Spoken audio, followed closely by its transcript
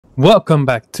Welcome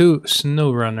back to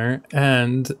Snowrunner,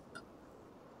 and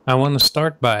I want to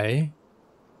start by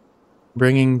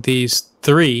bringing these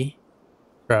 3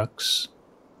 trucks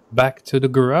back to the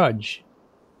garage.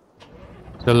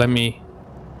 So let me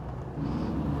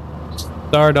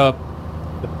start up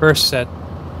the first set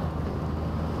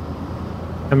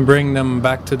and bring them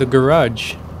back to the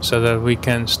garage so that we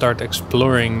can start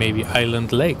exploring maybe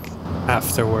Island Lake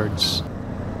afterwards.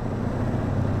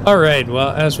 Alright, well,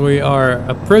 as we are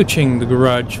approaching the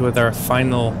garage with our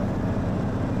final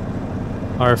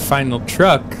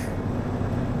truck,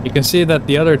 you can see that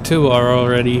the other 2 are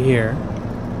already here.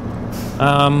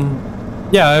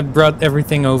 Yeah, I brought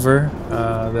everything over.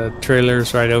 The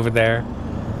trailer's right over there.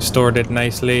 Stored it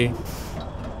nicely.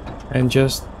 And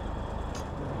just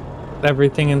put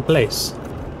everything in place.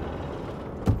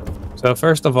 So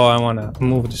first of all, I want to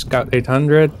move the Scout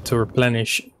 800 to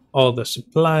replenish all the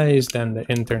supplies, then the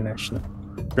International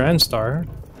Transstar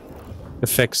to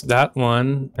fix that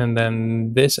one, and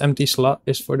then this empty slot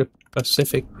is for the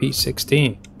Pacific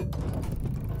P16.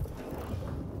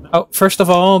 Oh, first of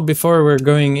all, before we're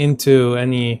going into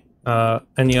any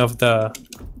of the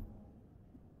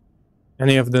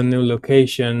new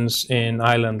locations in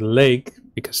Island Lake,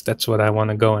 because that's what I want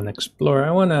to go and explore.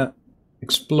 I want to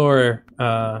explore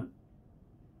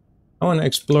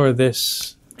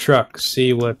this truck,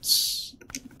 see what's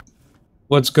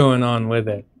going on with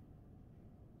it.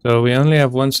 So we only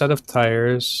have 1 set of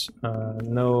tires,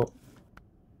 no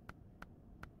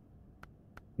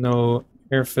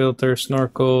air filter,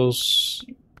 snorkels,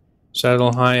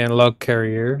 saddle high, and log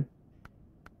carrier.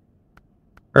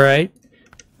 Alright.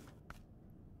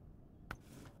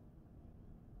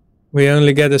 We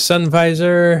only get a sun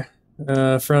visor,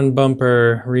 front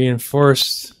bumper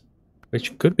reinforced,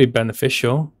 which could be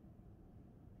beneficial.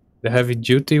 The heavy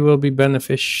duty will be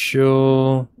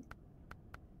beneficial.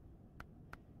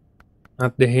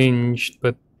 Not the hinged,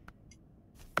 but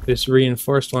this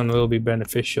reinforced one will be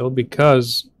beneficial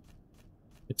because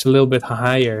it's a little bit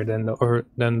higher than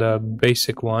the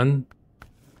basic one,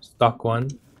 stock one.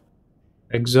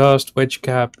 Exhaust wedge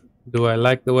cap. Do I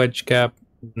like the wedge cap?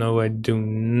 No, I do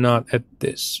not with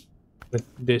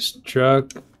this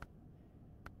truck.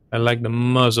 I like the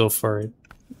muzzle for it,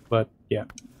 but yeah.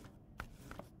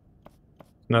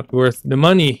 Not worth the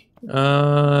money.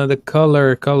 The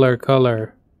color.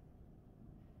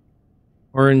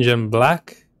 Orange and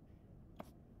black.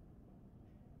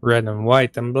 Red and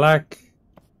white and black.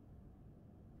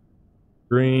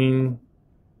 Green.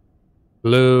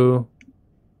 Blue.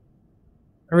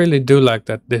 I really do like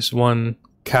that this one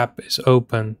cap is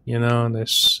open, you know,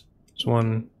 this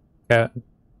one cap.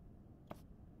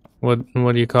 What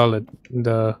do you call it?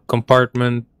 The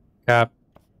compartment cap.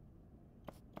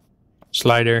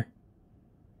 Slider,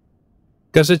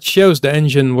 because it shows the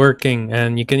engine working,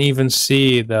 and you can even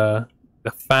see the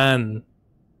fan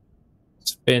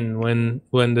spin when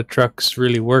the truck's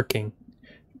really working.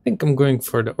 I think I'm going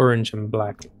for the orange and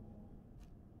black.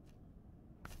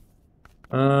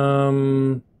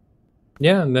 Yeah,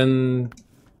 and then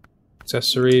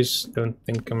accessories. Don't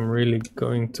think I'm really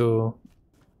going to.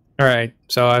 All right,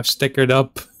 so I've stickered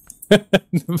up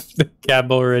the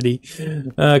cab already.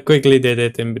 Quickly did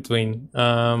it in between.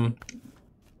 I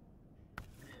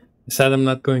said I'm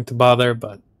not going to bother,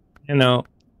 but you know,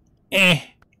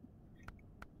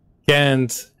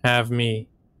 can't have me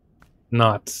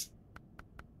not.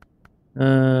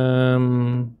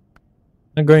 I'm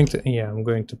going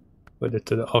to put it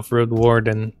to the off-road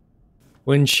warden.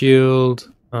 Windshield.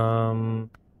 No.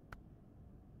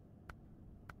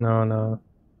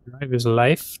 Drive is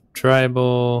life.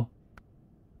 Tribal.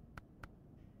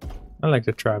 I like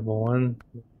the tribal one.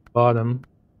 Bottom.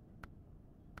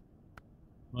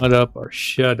 Mud up or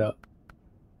shut up.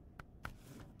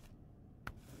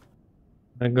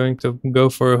 I'm going to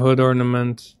go for a hood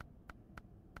ornament.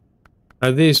 Now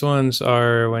these ones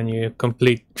are when you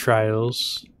complete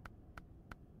trials.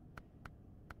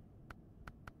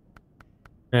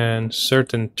 And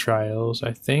certain trials,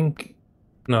 I think.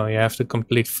 No, you have to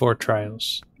complete 4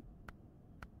 trials.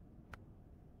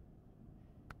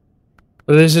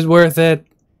 But is it worth it?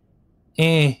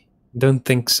 Don't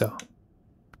think so.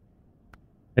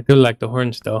 I do like the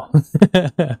horns though.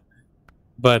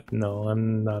 But no,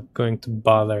 I'm not going to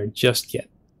bother just yet.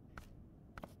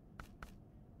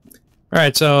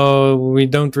 Alright, so we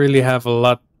don't really have a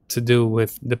lot to do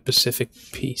with the Pacific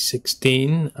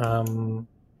P16.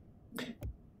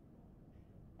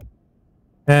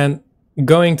 And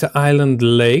going to Island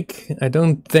Lake, I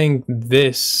don't think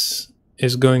this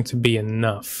is going to be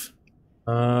enough.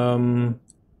 I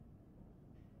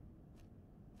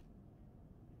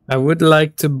would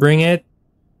like to bring it,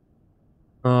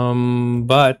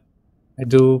 But I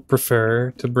do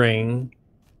prefer to bring.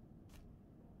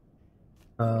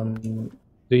 Do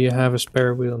you have a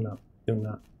spare wheel? No, do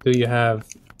not. Do you have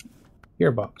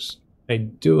gearbox? I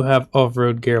do have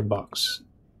off-road gearbox.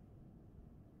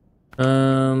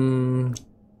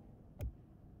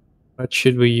 But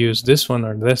should we use this one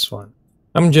or this one?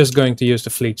 I'm just going to use the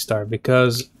Fleetstar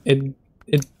because it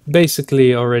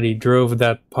basically already drove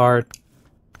that part.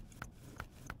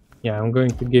 Yeah, I'm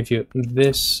going to give you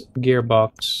this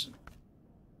gearbox.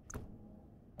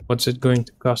 What's it going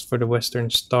to cost for the Western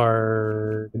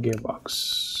Star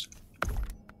gearbox?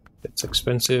 It's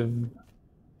expensive.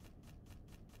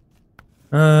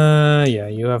 Yeah,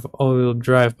 you have all-wheel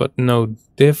drive, but no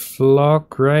diff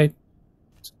lock, right?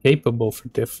 It's capable for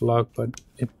diff lock, but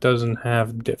it doesn't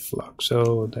have diff lock.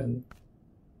 So then,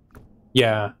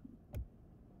 yeah,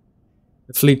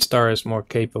 the Fleetstar is more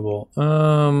capable.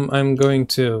 I'm going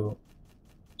to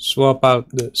swap out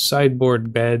the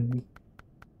sideboard bed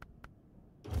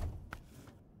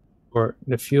for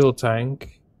the fuel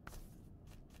tank.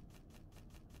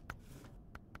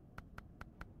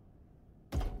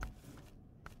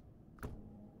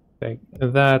 Take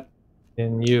that,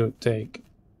 and you take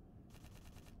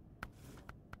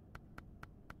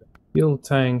the fuel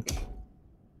tank.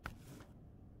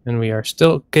 And we are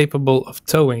still capable of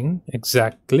towing,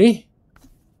 exactly.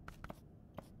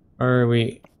 Are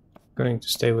we going to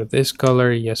stay with this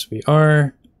color? Yes, we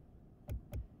are.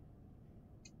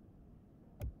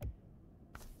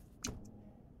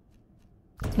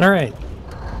 Alright,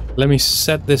 let me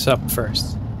set this up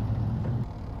first.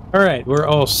 Alright, we're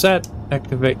all set.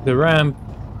 Activate the ramp.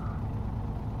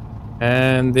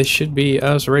 And this should be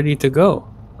us ready to go.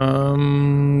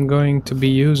 I'm going to be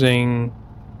using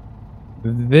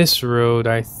this road,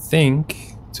 I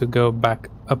think, to go back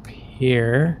up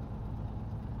here.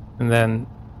 And then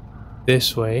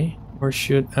this way. Or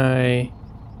should I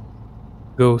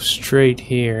go straight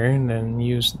here and then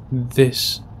use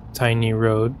this tiny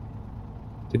road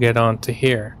to get onto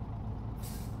here,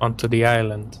 onto the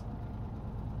island?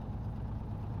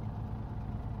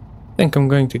 I think I'm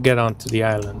going to get onto the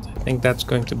island. I think that's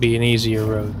going to be an easier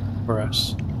road for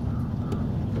us.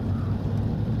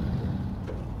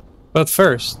 But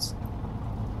first,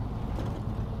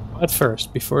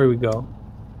 before we go,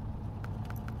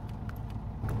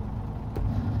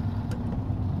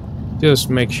 just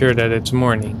make sure that it's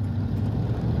morning.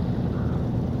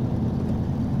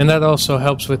 And that also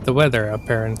helps with the weather,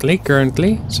 apparently,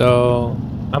 currently. So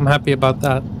I'm happy about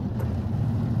that.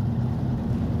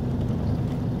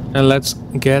 And let's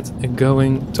get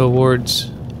going towards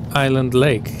Island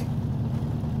Lake.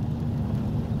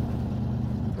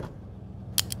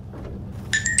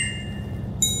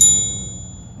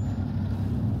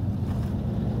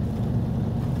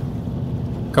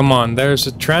 Come on, there's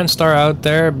a Transstar out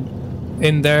there,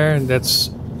 in there, that's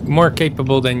more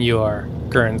capable than you are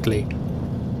currently.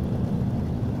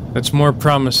 That's more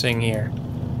promising here.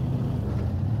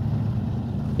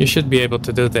 You should be able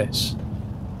to do this.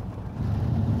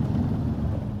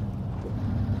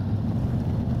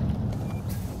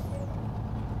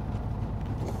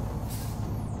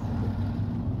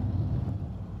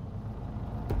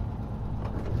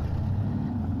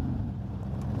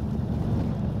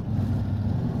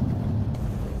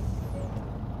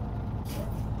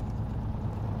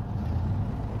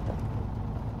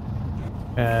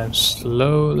 And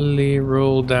slowly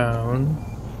roll down.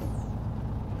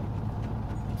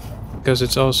 Because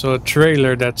it's also a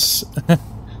trailer that's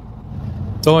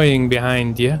towing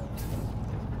behind you.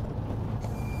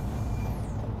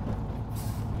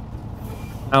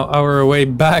 Now our way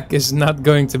back is not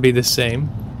going to be the same.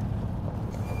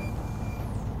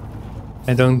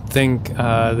 I don't think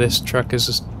this truck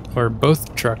is, or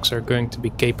both trucks are going to be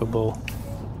capable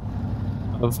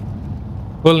of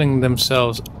pulling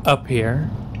themselves up here,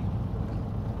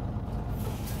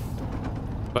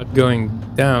 but going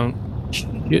down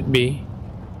should be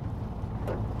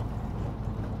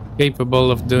capable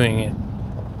of doing it.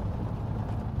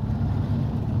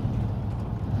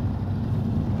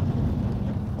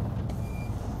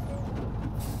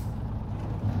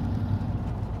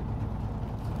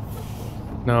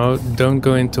 No, don't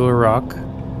go into a rock.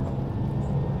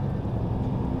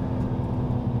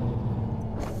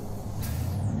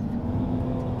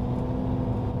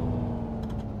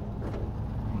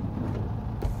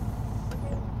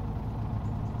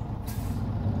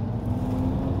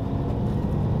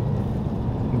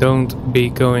 Don't be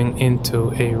going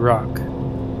into a rock.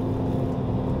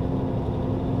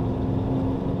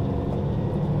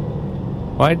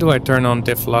 Why do I turn on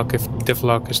diff lock if diff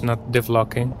lock is not diff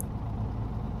locking?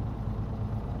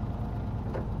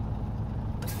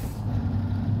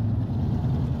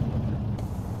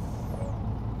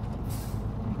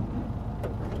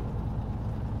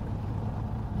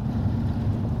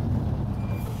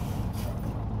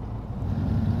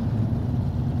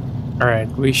 Alright,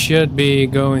 we should be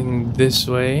going this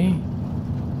way.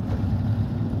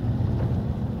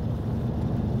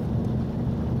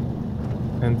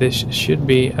 And this should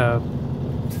be a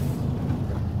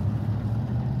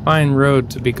fine road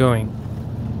to be going.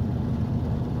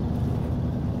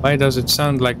 Why does it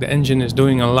sound like the engine is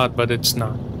doing a lot, but it's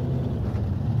not?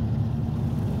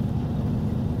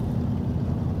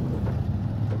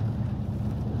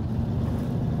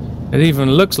 It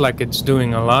even looks like it's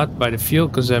doing a lot by the fuel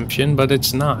consumption, but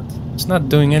it's not. It's not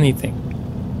doing anything.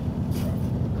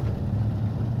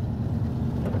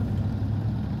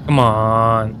 Come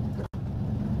on.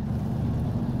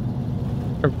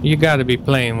 You gotta be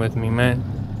playing with me, man.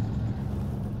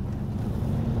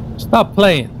 Stop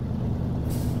playing.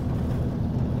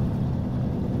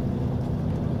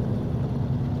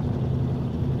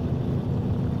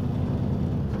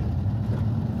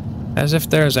 As if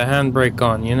there's a handbrake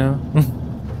on, you know?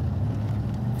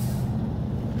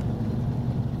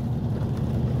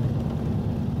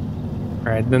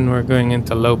 Alright, then we're going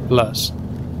into low plus.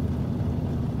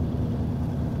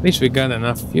 At least we got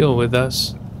enough fuel with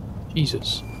us.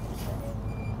 Jesus.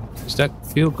 'Cause that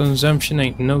fuel consumption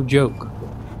ain't no joke.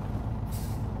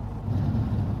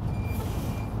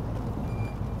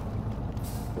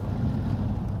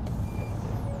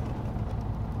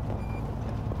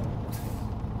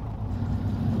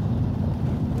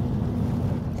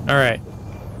 Alright.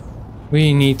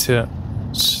 We need to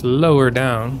slow her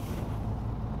down.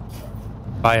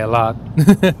 By a lot.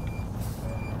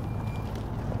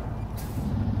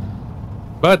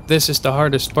 But this is the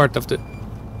hardest part of the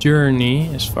journey,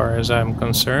 as far as I'm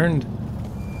concerned.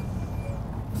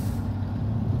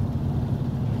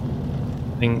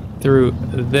 Through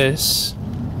this.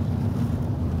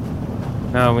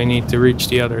 Now we need to reach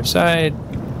the other side.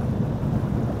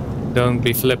 Don't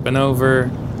be flipping over.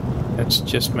 That's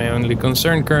just my only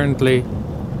concern currently.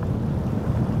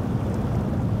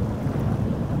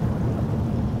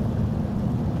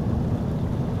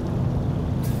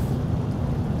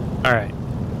 Alright.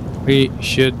 We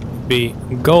should be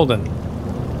golden.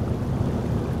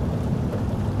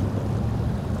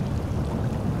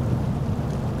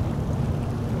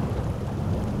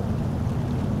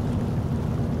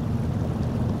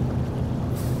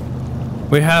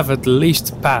 We have at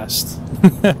least passed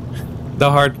the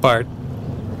hard part.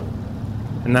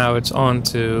 And now it's on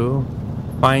to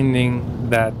finding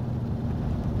that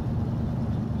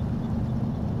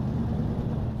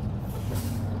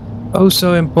oh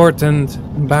so important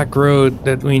back road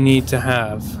that we need to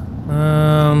have.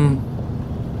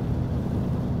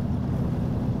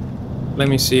 Let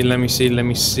me see.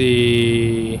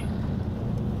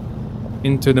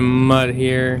 Into the mud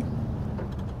here.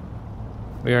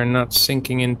 We are not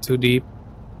sinking in too deep.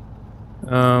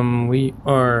 We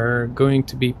are going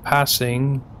to be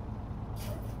passing.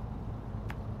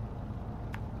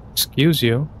 Excuse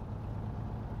you.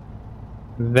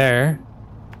 There,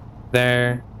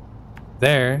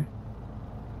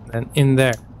 and in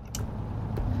there.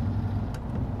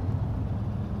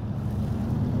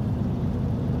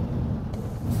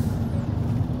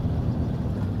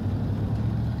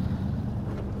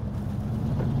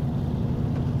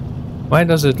 Why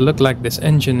does it look like this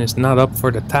engine is not up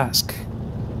for the task?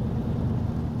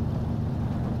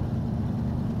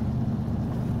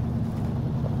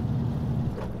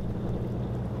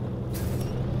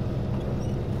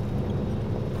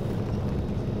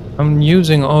 I'm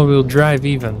using all-wheel drive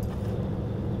even.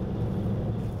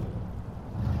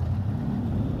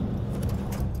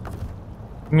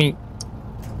 I mean,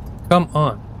 come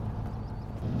on.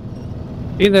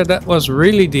 Either that was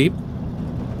really deep,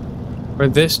 or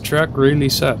this truck really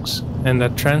sucks, and the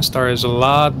Transstar is a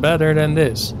lot better than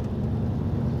this.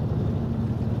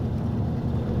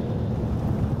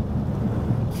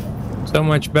 So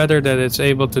much better that it's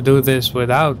able to do this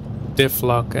without diff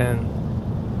lock and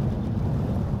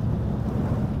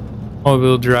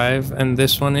all-wheel drive, and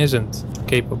this one isn't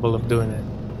capable of doing it.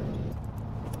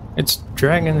 It's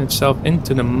dragging itself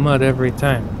into the mud every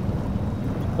time.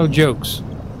 No jokes.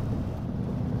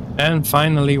 And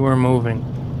finally we're moving.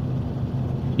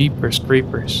 Jeepers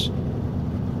creepers.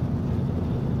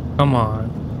 Come on.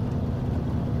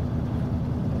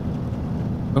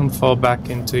 Don't fall back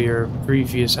into your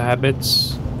previous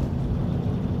habits.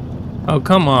 Oh,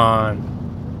 come on.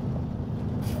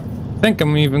 I think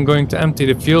I'm even going to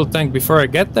empty the fuel tank before I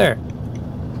get there.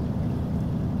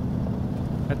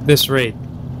 At this rate.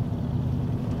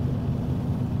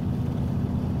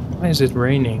 Why is it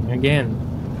raining again?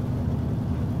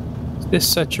 Is this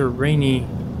such a rainy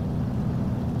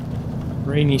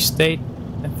state?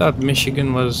 I thought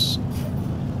Michigan was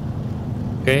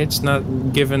Okay, it's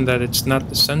not given that it's not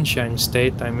the sunshine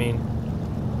state. I mean,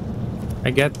 I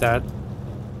get that.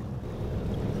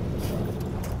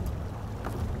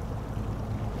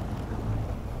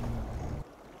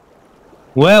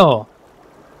 Well,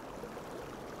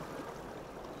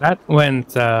 that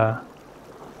went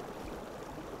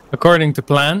according to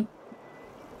plan,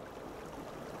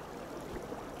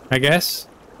 I guess.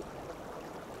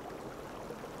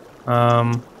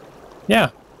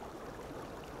 Yeah.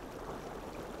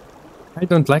 I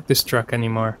don't like this truck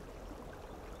anymore.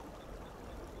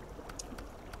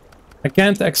 I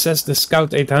can't access the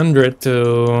Scout 800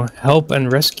 to help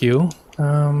and rescue,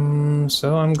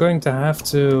 so I'm going to have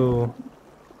to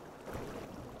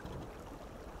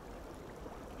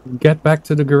get back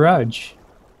to the garage.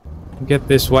 Get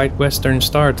this white Western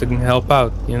Star to help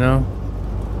out, you know?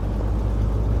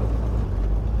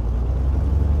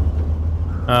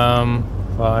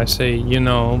 Well, I say you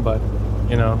know, but,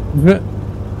 you know.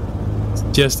 It's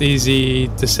just easy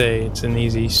to say. It's an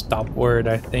easy stop word,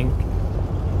 I think.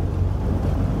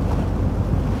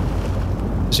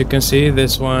 As you can see,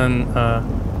 this one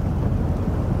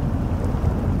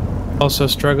also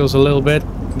struggles a little bit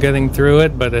getting through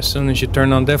it, but as soon as you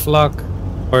turn on diff lock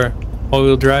or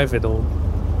all-wheel drive, it'll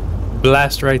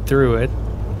blast right through it.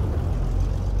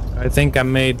 I think I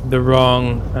made the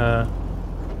wrong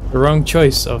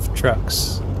choice of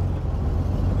trucks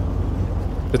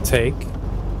to take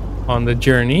on the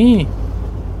journey.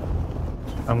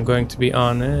 I'm going to be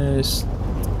honest.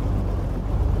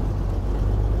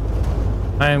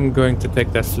 I am going to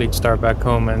take that Fleetstar back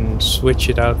home and switch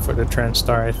it out for the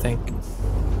Transstar, I think.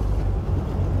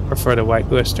 Or for the White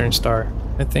Western Star.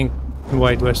 I think the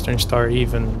White Western Star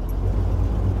even.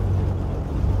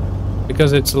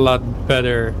 Because it's a lot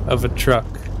better of a truck.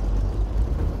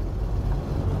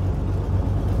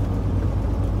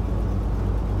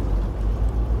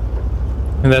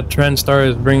 And that Transstar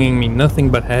is bringing me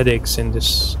nothing but headaches in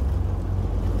this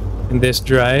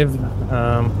drive.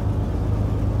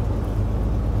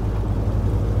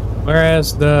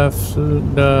 Whereas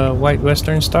the White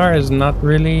Western Star is not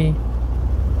really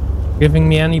giving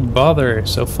me any bother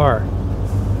so far.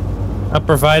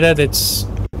 Provided it's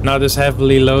not as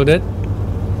heavily loaded.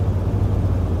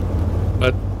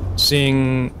 But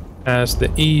seeing as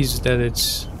the ease that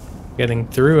it's getting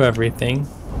through everything.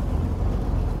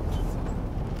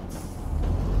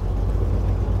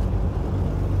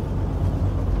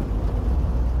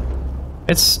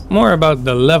 It's more about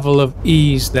the level of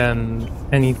ease than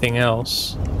anything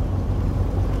else.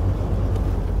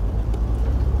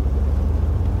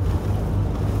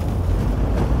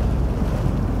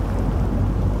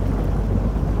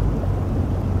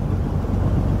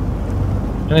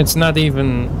 And it's not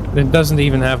even, it doesn't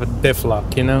even have a diff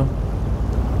lock, you know?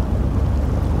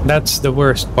 That's the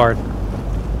worst part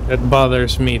that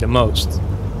bothers me the most.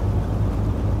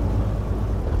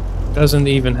 It doesn't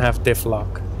even have diff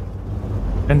lock.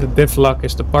 And the diff lock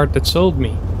is the part that sold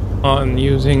me on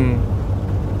using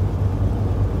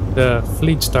the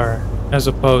Fleetstar as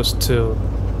opposed to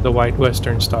the White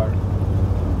Western Star.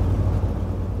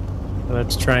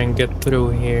 Let's try and get through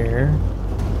here.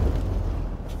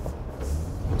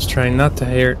 Let's try not to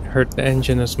hurt the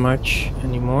engine as much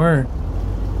anymore.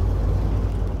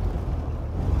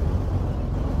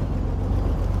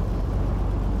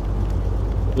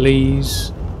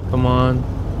 Please, come on.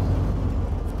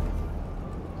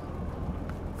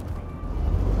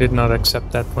 Did not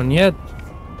accept that one yet.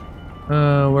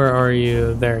 Where are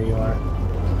you? There you are.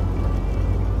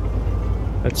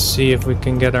 Let's see if we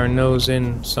can get our nose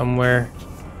in somewhere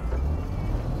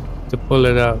to pull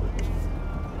it out.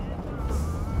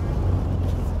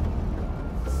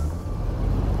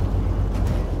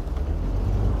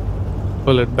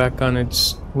 Pull it back on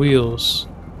its wheels.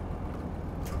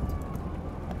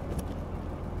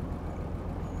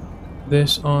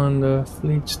 This on the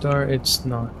Fleetstar, it's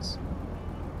not.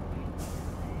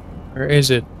 Where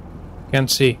is it? Can't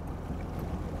see.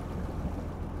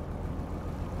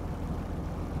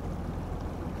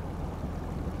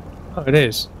 Oh, it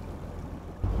is.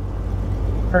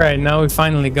 Alright, now we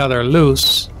finally got our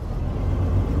loose.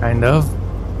 Kind of.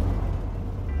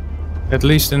 At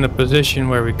least in a position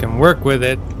where we can work with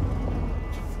it.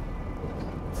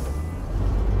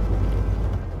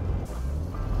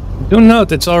 Do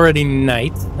note it's already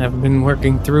night. I've been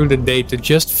working through the day to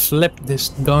just flip this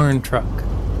darn truck.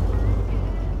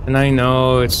 And I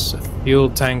know it's a fuel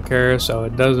tanker, so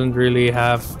it doesn't really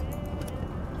have...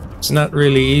 It's not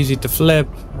really easy to flip,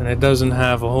 and it doesn't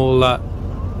have a whole lot...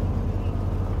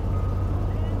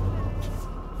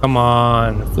 Come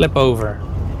on, flip over.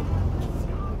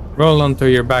 Roll onto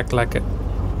your back like a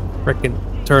frickin'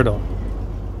 turtle.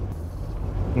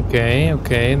 Okay,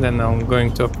 okay, then I'm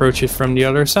going to approach it from the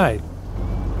other side.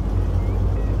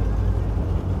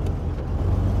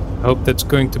 I hope that's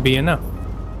going to be enough.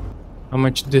 How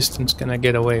much distance can I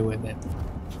get away with it?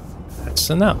 That's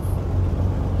enough.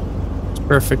 It's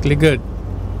perfectly good.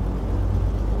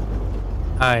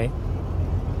 Hi.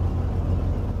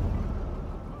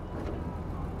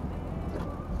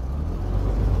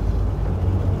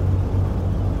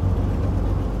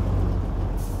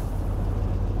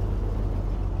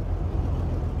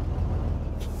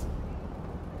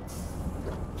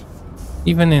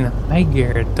 Even in high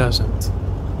gear it doesn't.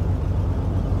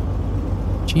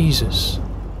 Jesus.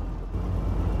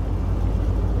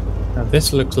 Now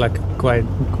this looks like quite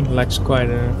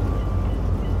a...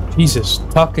 Jesus,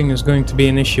 talking is going to be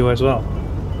an issue as well.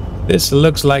 This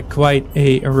looks like quite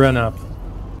a run-up.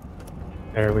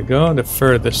 There we go, the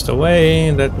furthest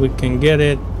away that we can get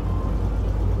it.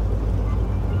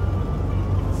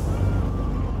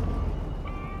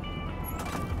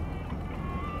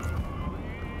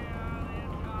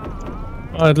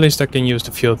 Well, at least I can use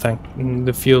the fuel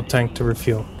tank to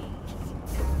refuel.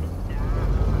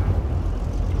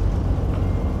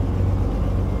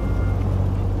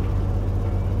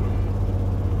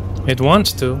 It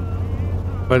wants to,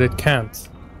 but it can't.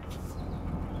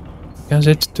 Because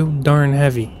it's too darn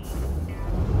heavy.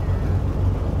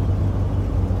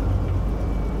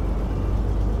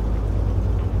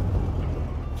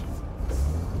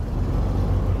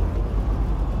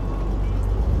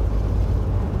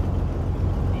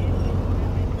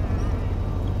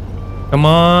 Come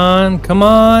on, come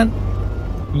on.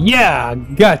 Yeah,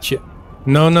 gotcha.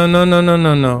 No, no, no, no, no,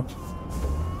 no, no.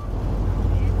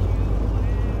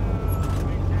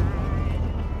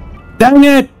 Dang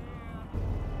it!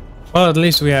 Well, at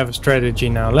least we have a strategy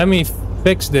now. Let me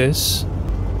fix this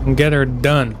and get her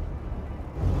done.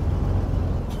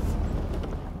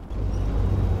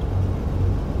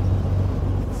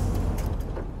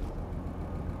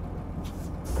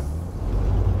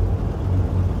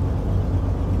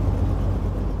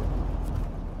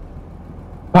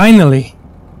 Finally!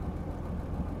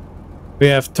 We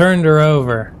have turned her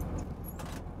over.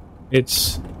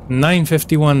 It's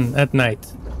 9:51 at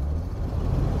night.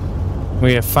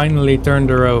 We have finally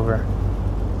turned her over.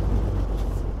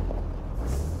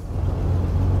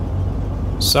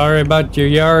 Sorry about your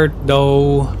yard,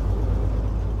 though.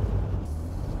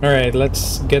 Alright,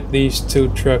 let's get these two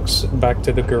trucks back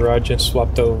to the garage and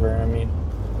swapped over. I mean,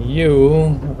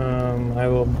 I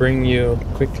will bring you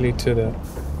quickly to the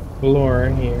floor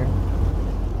here.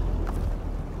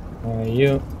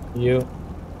 You.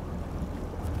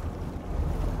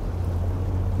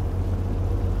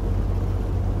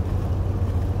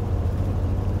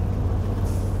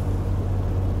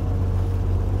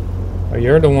 Oh,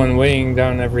 you're the one weighing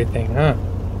down everything, huh?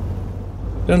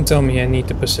 Don't tell me I need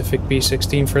the Pacific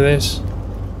P16 for this.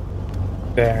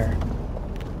 There.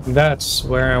 That's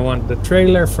where I want the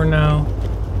trailer for now.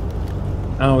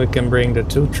 Now we can bring the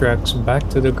two trucks back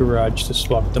to the garage to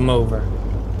swap them over.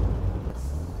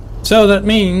 So that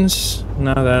means,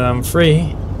 now that I'm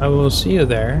free, I will see you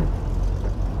there.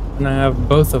 And I have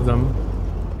both of them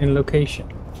in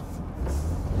location.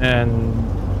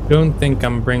 And don't think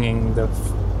I'm bringing the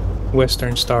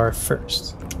Western Star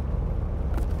first.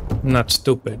 I'm not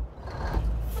stupid.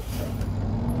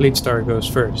 Fleetstar goes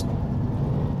first.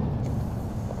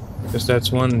 Because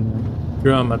that's one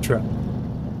drama truck.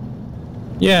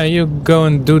 Yeah, you go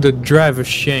and do the drive of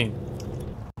shame.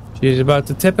 She's about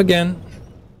to tip again.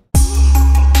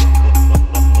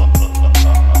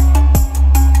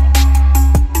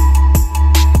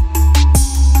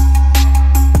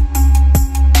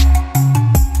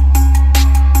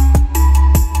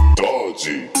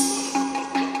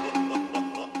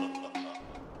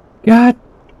 God,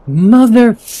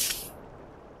 mother.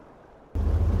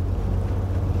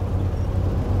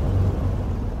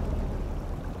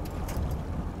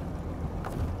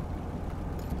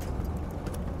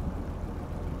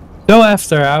 So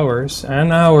after hours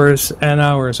and hours and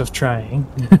hours of trying,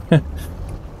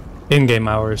 in-game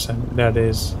hours, that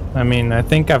is. I mean, I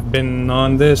think I've been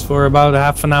on this for about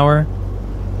half an hour.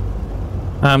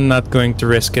 I'm not going to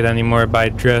risk it anymore by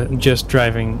just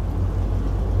driving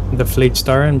the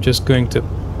Fleetstar. I'm just going to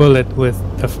pull it with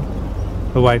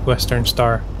the white Western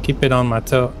Star. Keep it on my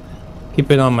tail,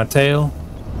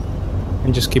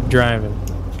 and just keep driving.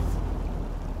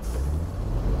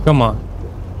 Come on.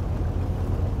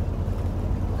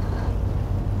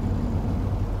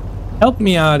 Help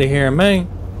me out of here, man.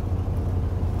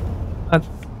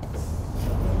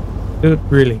 Dude,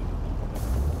 really?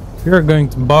 You're going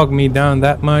to bog me down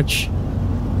that much?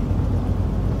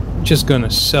 I'm just gonna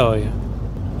sell you.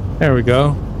 There we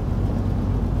go.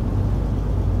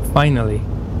 Finally,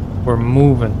 we're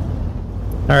moving.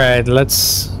 Alright,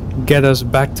 let's get us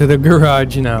back to the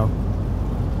garage now.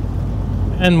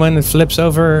 And when it flips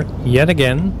over yet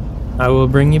again, I will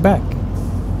bring you back.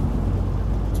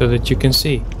 So that you can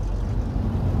see.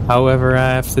 However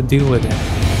I have to deal with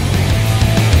it.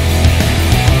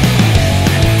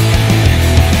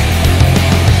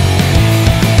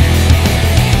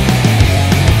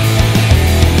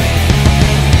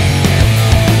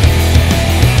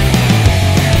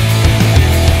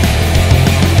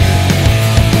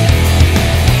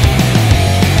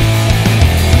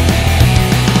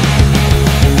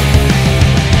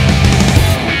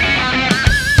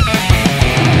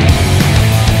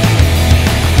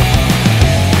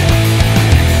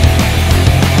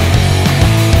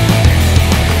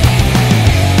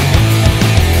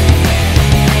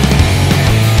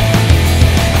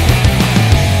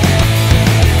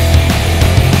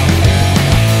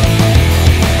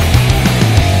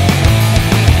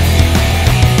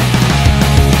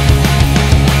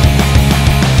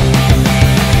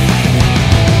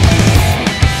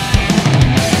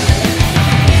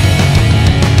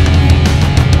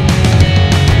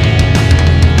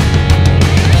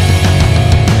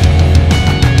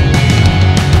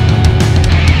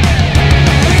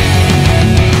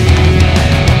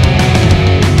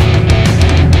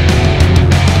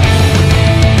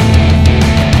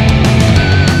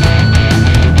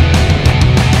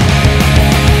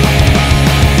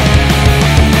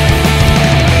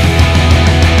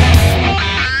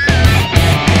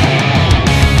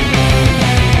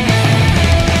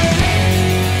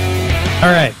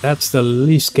 Alright, that's the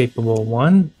least capable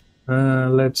one.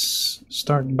 Let's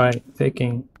start by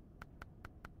taking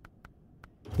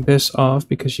this off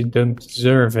because you don't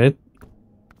deserve it.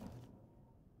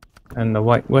 And the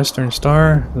white Western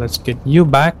Star, let's get you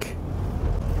back.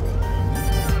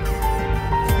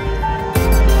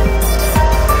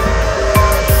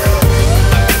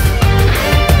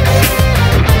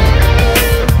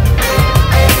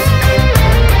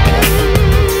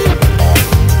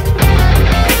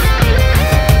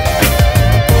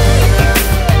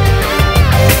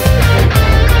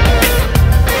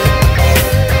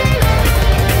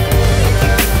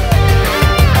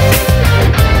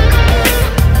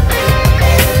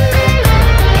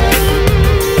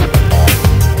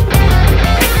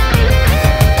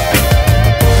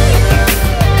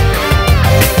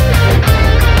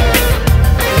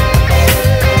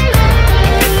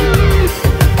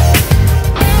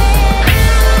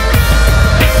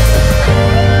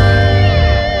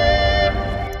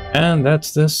 And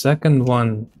that's the second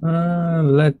one.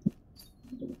 Let's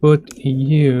put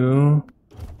you,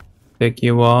 take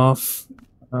you off.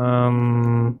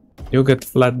 You'll get the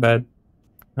flatbed.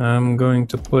 I'm going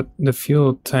to put the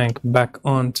fuel tank back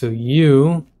onto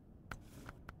you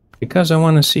because I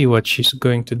want to see what she's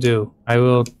going to do. I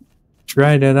will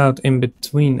try that out in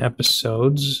between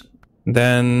episodes.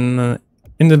 Then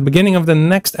in the beginning of the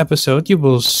next episode, you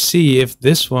will see if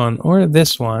this one or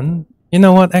this one. You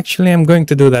know what? Actually, I'm going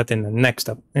to do that in the next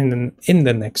in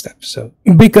the next episode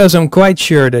because I'm quite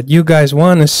sure that you guys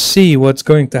want to see what's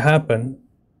going to happen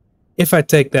if I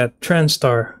take that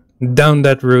TranStar down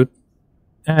that route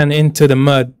and into the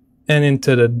mud and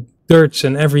into the dirts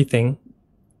and everything.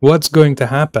 What's going to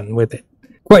happen with it?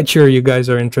 Quite sure you guys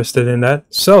are interested in that.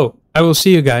 So I will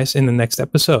see you guys in the next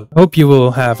episode. Hope you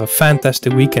will have a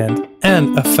fantastic weekend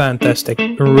and a fantastic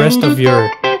rest of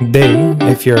your day.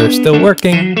 If you're still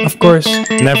working, of course,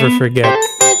 never forget,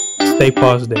 stay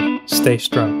positive, stay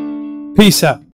strong. Peace out.